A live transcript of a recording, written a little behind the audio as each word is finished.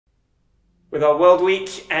With our World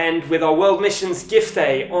Week and with our World Missions Gift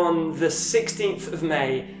Day on the 16th of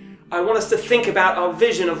May, I want us to think about our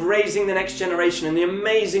vision of raising the next generation and the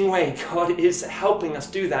amazing way God is helping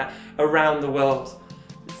us do that around the world.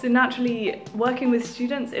 So naturally, working with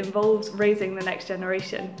students involves raising the next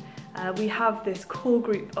generation. We have this core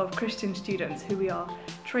group of Christian students who we are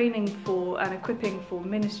training for and equipping for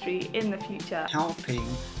ministry in the future. Helping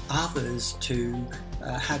others to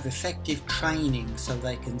have effective training so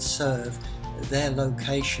they can serve their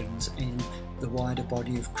locations in the wider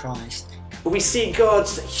body of Christ. We see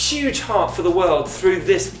God's huge heart for the world through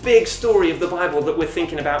this big story of the Bible that we're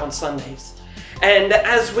thinking about on Sundays. And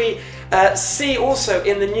as we see also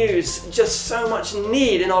in the news just so much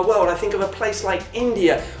need in our world, I think of a place like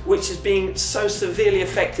India, which is being so severely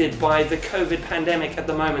affected by the COVID pandemic at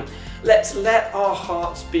the moment. Let's let our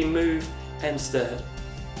hearts be moved and stirred.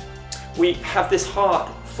 We have this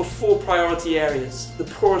heart for 4 priority areas: the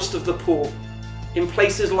poorest of the poor, in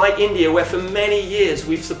places like India, where for many years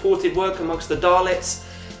we've supported work amongst the Dalits,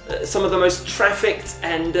 some of the most trafficked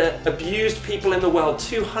and abused people in the world,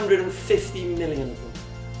 250 million of them.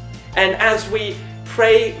 And as we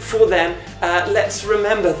pray for them, let's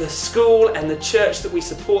remember the school and the church that we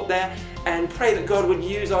support there and pray that God would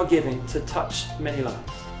use our giving to touch many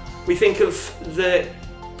lives. We think of the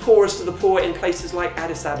poorest of the poor in places like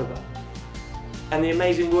Addis Ababa and the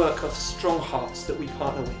amazing work of Strong Hearts that we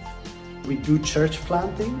partner with. We do church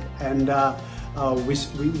planting, and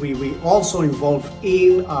we also involve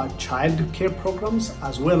in child care programs,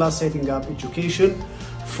 as well as setting up education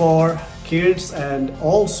for kids, and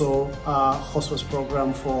also a hospice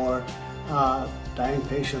program for dying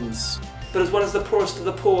patients. But as well as the poorest of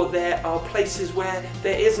the poor, there are places where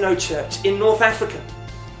there is no church. In North Africa,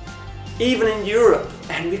 even in Europe,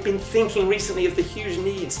 and we've been thinking recently of the huge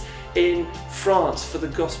needs in France for the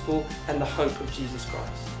gospel and the hope of Jesus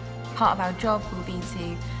Christ. Part of our job will be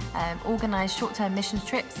to organise short-term missions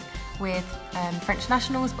trips with French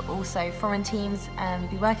nationals, but also foreign teams, and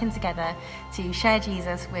be working together to share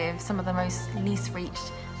Jesus with some of the most least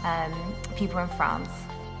reached people in France.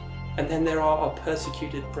 And then there are our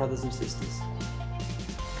persecuted brothers and sisters.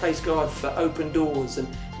 Praise God for open doors and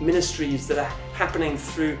ministries that are happening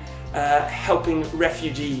through helping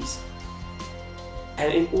refugees.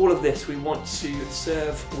 And in all of this, we want to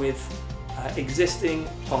serve with existing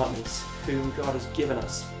partners whom God has given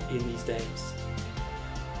us in these days.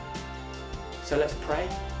 So let's pray,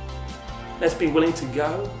 let's be willing to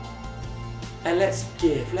go, and let's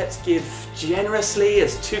give generously,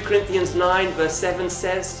 as 2 Corinthians 9 verse 7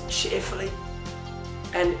 says, cheerfully,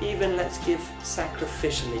 and even let's give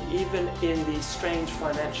sacrificially, even in these strange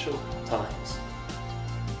financial times.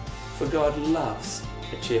 For God loves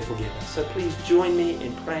a cheerful giver. So please join me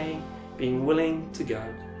in praying, being willing to go,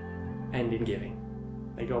 and in giving.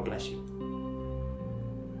 May God bless you.